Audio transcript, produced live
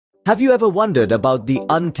Have you ever wondered about the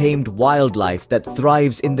untamed wildlife that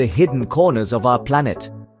thrives in the hidden corners of our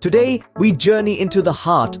planet? Today, we journey into the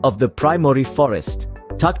heart of the Primorye forest.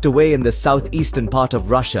 Tucked away in the southeastern part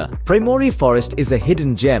of Russia, Primorye forest is a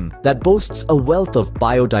hidden gem that boasts a wealth of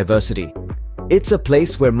biodiversity. It's a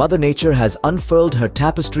place where Mother Nature has unfurled her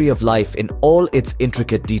tapestry of life in all its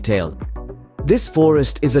intricate detail. This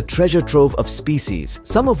forest is a treasure trove of species,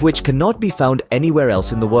 some of which cannot be found anywhere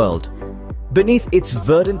else in the world. Beneath its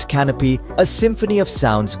verdant canopy, a symphony of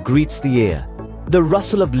sounds greets the ear. The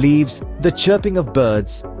rustle of leaves, the chirping of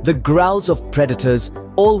birds, the growls of predators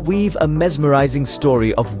all weave a mesmerizing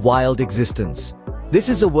story of wild existence. This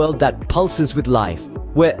is a world that pulses with life,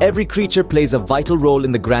 where every creature plays a vital role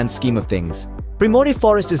in the grand scheme of things. Primorye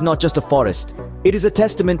forest is not just a forest, it is a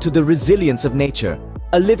testament to the resilience of nature,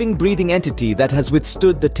 a living, breathing entity that has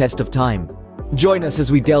withstood the test of time. Join us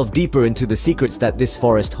as we delve deeper into the secrets that this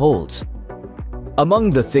forest holds.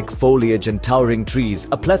 Among the thick foliage and towering trees,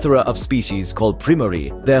 a plethora of species call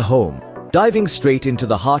Primorye their home. Diving straight into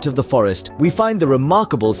the heart of the forest, we find the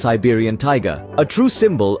remarkable Siberian tiger, a true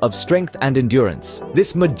symbol of strength and endurance.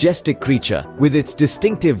 This majestic creature, with its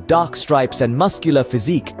distinctive dark stripes and muscular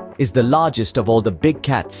physique, is the largest of all the big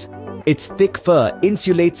cats. Its thick fur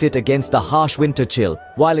insulates it against the harsh winter chill,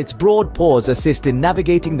 while its broad paws assist in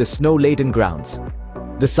navigating the snow-laden grounds.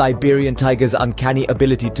 The Siberian tiger's uncanny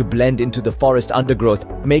ability to blend into the forest undergrowth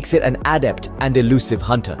makes it an adept and elusive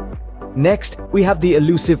hunter. Next, we have the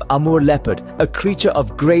elusive Amur leopard, a creature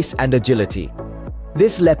of grace and agility.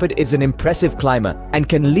 This leopard is an impressive climber and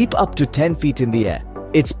can leap up to 10 feet in the air.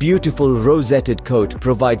 Its beautiful rosetted coat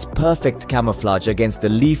provides perfect camouflage against the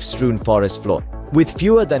leaf-strewn forest floor. With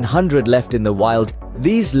fewer than 100 left in the wild,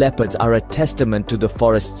 these leopards are a testament to the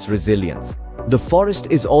forest's resilience. The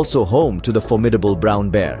forest is also home to the formidable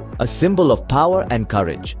brown bear, a symbol of power and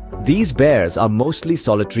courage. These bears are mostly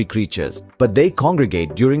solitary creatures, but they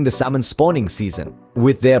congregate during the salmon spawning season.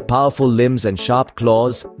 With their powerful limbs and sharp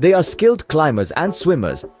claws, they are skilled climbers and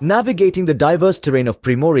swimmers, navigating the diverse terrain of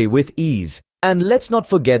Primorye with ease. And let's not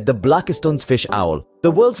forget the Blakiston's fish owl,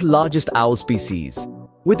 the world's largest owl species.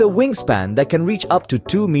 With a wingspan that can reach up to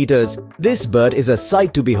 2 meters, this bird is a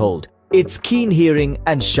sight to behold. Its keen hearing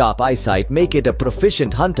and sharp eyesight make it a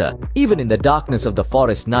proficient hunter, even in the darkness of the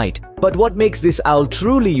forest night. But what makes this owl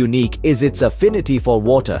truly unique is its affinity for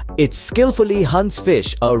water. It skillfully hunts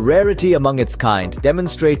fish, a rarity among its kind,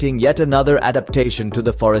 demonstrating yet another adaptation to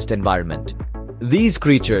the forest environment. These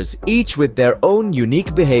creatures, each with their own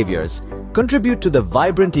unique behaviors, contribute to the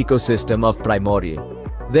vibrant ecosystem of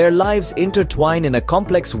Primorye. Their lives intertwine in a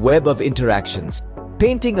complex web of interactions,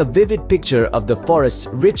 painting a vivid picture of the forest's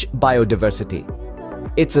rich biodiversity.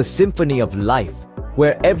 It's a symphony of life,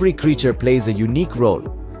 where every creature plays a unique role,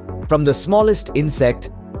 from the smallest insect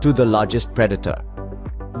to the largest predator.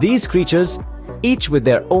 These creatures, each with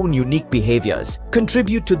their own unique behaviors,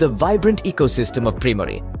 contribute to the vibrant ecosystem of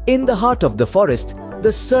Primorye. In the heart of the forest,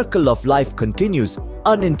 the circle of life continues,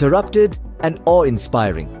 uninterrupted and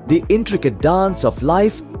awe-inspiring. The intricate dance of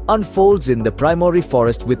life unfolds in the Primorye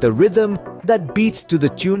forest with a rhythm that beats to the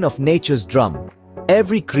tune of nature's drum.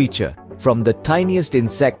 Every creature, from the tiniest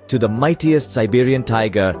insect to the mightiest Siberian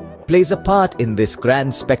tiger, plays a part in this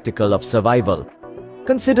grand spectacle of survival.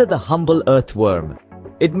 Consider the humble earthworm.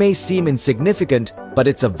 It may seem insignificant, but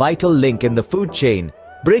it's a vital link in the food chain,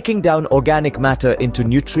 breaking down organic matter into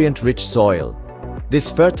nutrient-rich soil. This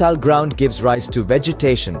fertile ground gives rise to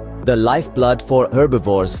vegetation, the lifeblood for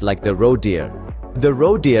herbivores like the roe deer. The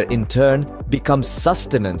roe deer, in turn, becomes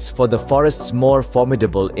sustenance for the forest's more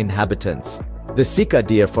formidable inhabitants. The sika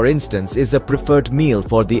deer, for instance, is a preferred meal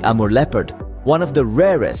for the Amur leopard, one of the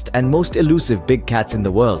rarest and most elusive big cats in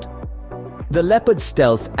the world. The leopard's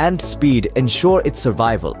stealth and speed ensure its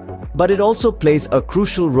survival, but it also plays a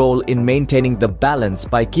crucial role in maintaining the balance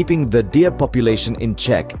by keeping the deer population in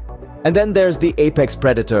check. And then there's the apex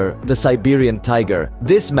predator, the Siberian tiger.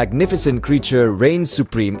 This magnificent creature reigns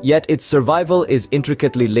supreme, yet its survival is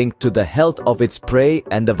intricately linked to the health of its prey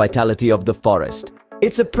and the vitality of the forest.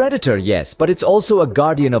 It's a predator, yes, but it's also a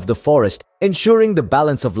guardian of the forest, ensuring the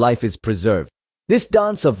balance of life is preserved. This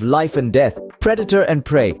dance of life and death, predator and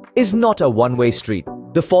prey, is not a one-way street.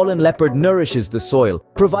 The fallen leopard nourishes the soil,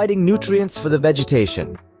 providing nutrients for the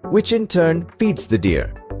vegetation, which in turn feeds the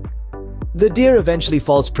deer. The deer eventually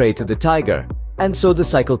falls prey to the tiger, and so the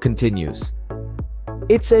cycle continues.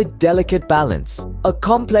 It's a delicate balance, a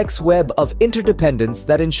complex web of interdependence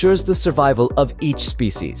that ensures the survival of each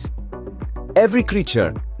species. Every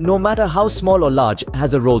creature, no matter how small or large,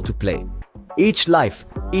 has a role to play. Each life,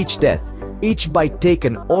 each death, each bite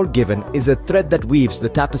taken or given is a thread that weaves the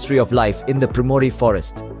tapestry of life in the Primorye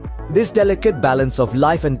forest. This delicate balance of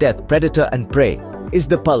life and death, predator and prey, is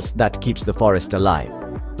the pulse that keeps the forest alive.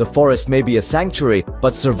 The forest may be a sanctuary,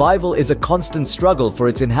 but survival is a constant struggle for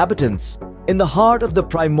its inhabitants. In the heart of the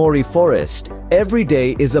Primorye forest, every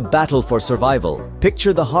day is a battle for survival.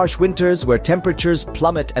 Picture the harsh winters where temperatures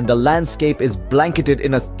plummet and the landscape is blanketed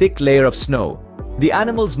in a thick layer of snow. The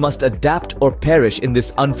animals must adapt or perish in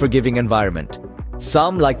this unforgiving environment.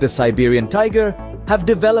 Some, like the Siberian tiger, have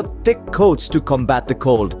developed thick coats to combat the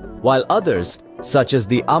cold, while others, such as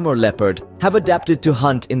the Amur leopard, have adapted to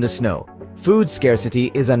hunt in the snow. Food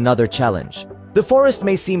scarcity is another challenge. The forest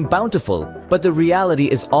may seem bountiful, but the reality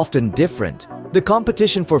is often different. The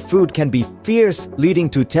competition for food can be fierce, leading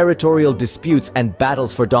to territorial disputes and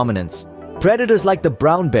battles for dominance. Predators like the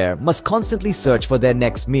brown bear must constantly search for their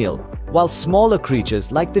next meal, while smaller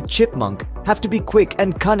creatures like the chipmunk have to be quick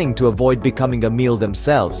and cunning to avoid becoming a meal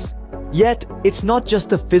themselves. Yet, it's not just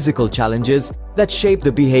the physical challenges that shape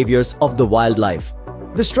the behaviors of the wildlife.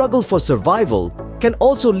 The struggle for survival can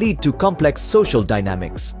also lead to complex social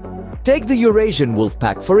dynamics. Take the Eurasian wolf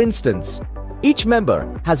pack, for instance. Each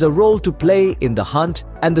member has a role to play in the hunt,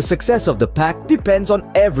 and the success of the pack depends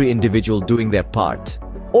on every individual doing their part.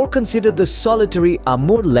 Or consider the solitary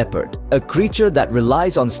Amur leopard, a creature that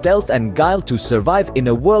relies on stealth and guile to survive in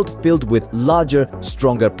a world filled with larger,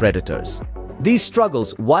 stronger predators. These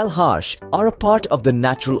struggles, while harsh, are a part of the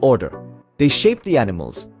natural order. They shape the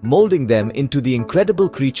animals, molding them into the incredible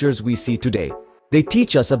creatures we see today. They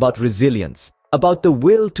teach us about resilience, about the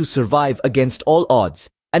will to survive against all odds,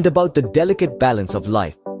 and about the delicate balance of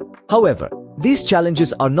life. However, these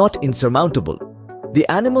challenges are not insurmountable. The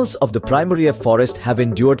animals of the Primorye forest have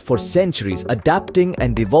endured for centuries, adapting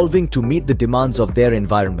and evolving to meet the demands of their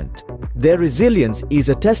environment. Their resilience is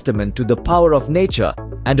a testament to the power of nature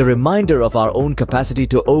and a reminder of our own capacity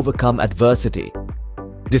to overcome adversity.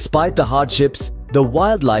 Despite the hardships, the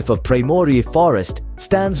wildlife of Primorye forest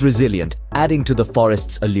stands resilient, adding to the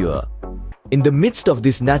forest's allure. In the midst of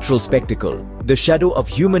this natural spectacle, the shadow of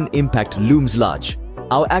human impact looms large.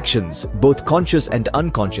 Our actions, both conscious and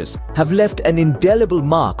unconscious, have left an indelible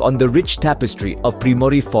mark on the rich tapestry of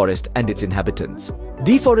Primorye forest and its inhabitants.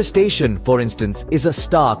 Deforestation, for instance, is a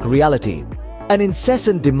stark reality. An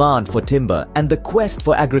incessant demand for timber and the quest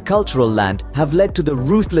for agricultural land have led to the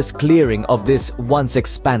ruthless clearing of this once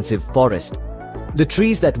expansive forest. The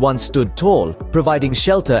trees that once stood tall, providing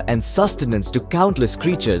shelter and sustenance to countless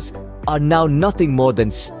creatures, are now nothing more than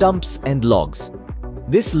stumps and logs.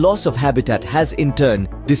 This loss of habitat has in turn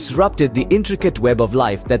disrupted the intricate web of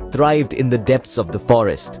life that thrived in the depths of the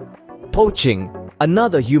forest. Poaching,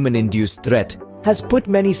 another human-induced threat, has put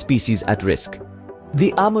many species at risk.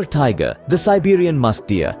 The Amur tiger, the Siberian musk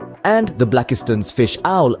deer, and the Blakiston's fish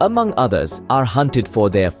owl, among others, are hunted for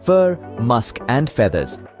their fur, musk, and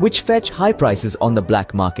feathers, which fetch high prices on the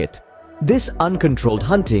black market. This uncontrolled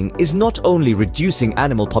hunting is not only reducing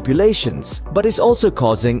animal populations, but is also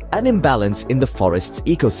causing an imbalance in the forest's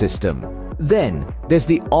ecosystem. Then, there's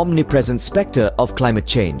the omnipresent specter of climate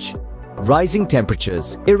change. Rising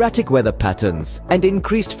temperatures, erratic weather patterns, and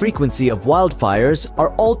increased frequency of wildfires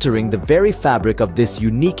are altering the very fabric of this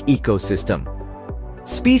unique ecosystem.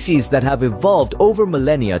 Species that have evolved over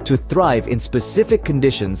millennia to thrive in specific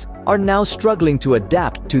conditions are now struggling to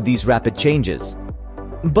adapt to these rapid changes.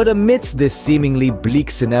 But amidst this seemingly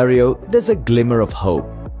bleak scenario, there's a glimmer of hope.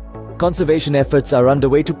 Conservation efforts are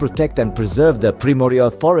underway to protect and preserve the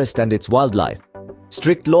Primorye forest and its wildlife.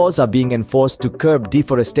 Strict laws are being enforced to curb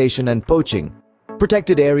deforestation and poaching.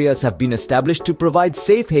 Protected areas have been established to provide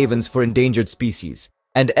safe havens for endangered species,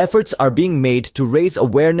 and efforts are being made to raise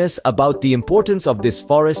awareness about the importance of this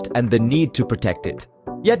forest and the need to protect it.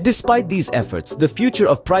 Yet despite these efforts, the future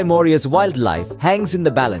of Primorye's wildlife hangs in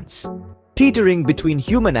the balance, teetering between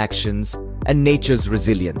human actions and nature's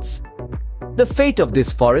resilience. The fate of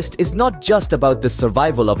this forest is not just about the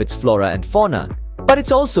survival of its flora and fauna, but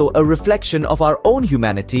it's also a reflection of our own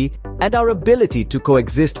humanity and our ability to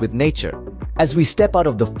coexist with nature. As we step out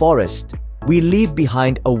of the forest, we leave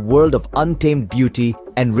behind a world of untamed beauty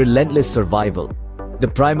and relentless survival. The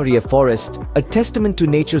Primorye forest, a testament to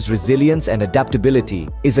nature's resilience and adaptability,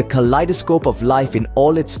 is a kaleidoscope of life in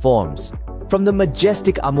all its forms. From the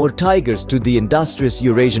majestic Amur tigers to the industrious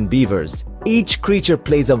Eurasian beavers, each creature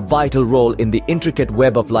plays a vital role in the intricate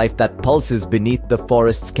web of life that pulses beneath the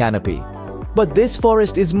forest's canopy. But this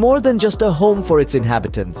forest is more than just a home for its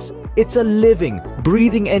inhabitants. It's a living,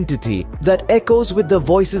 breathing entity that echoes with the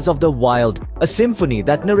voices of the wild, a symphony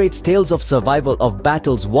that narrates tales of survival, of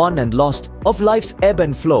battles won and lost, of life's ebb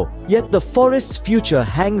and flow. Yet the forest's future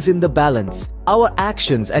hangs in the balance. Our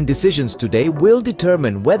actions and decisions today will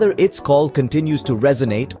determine whether its call continues to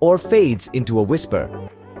resonate or fades into a whisper.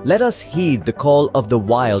 Let us heed the call of the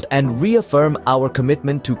wild and reaffirm our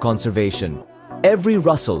commitment to conservation. Every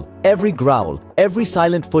rustle, every growl, every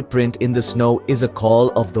silent footprint in the snow is a call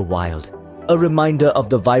of the wild, a reminder of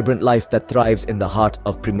the vibrant life that thrives in the heart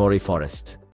of Primorye Forest.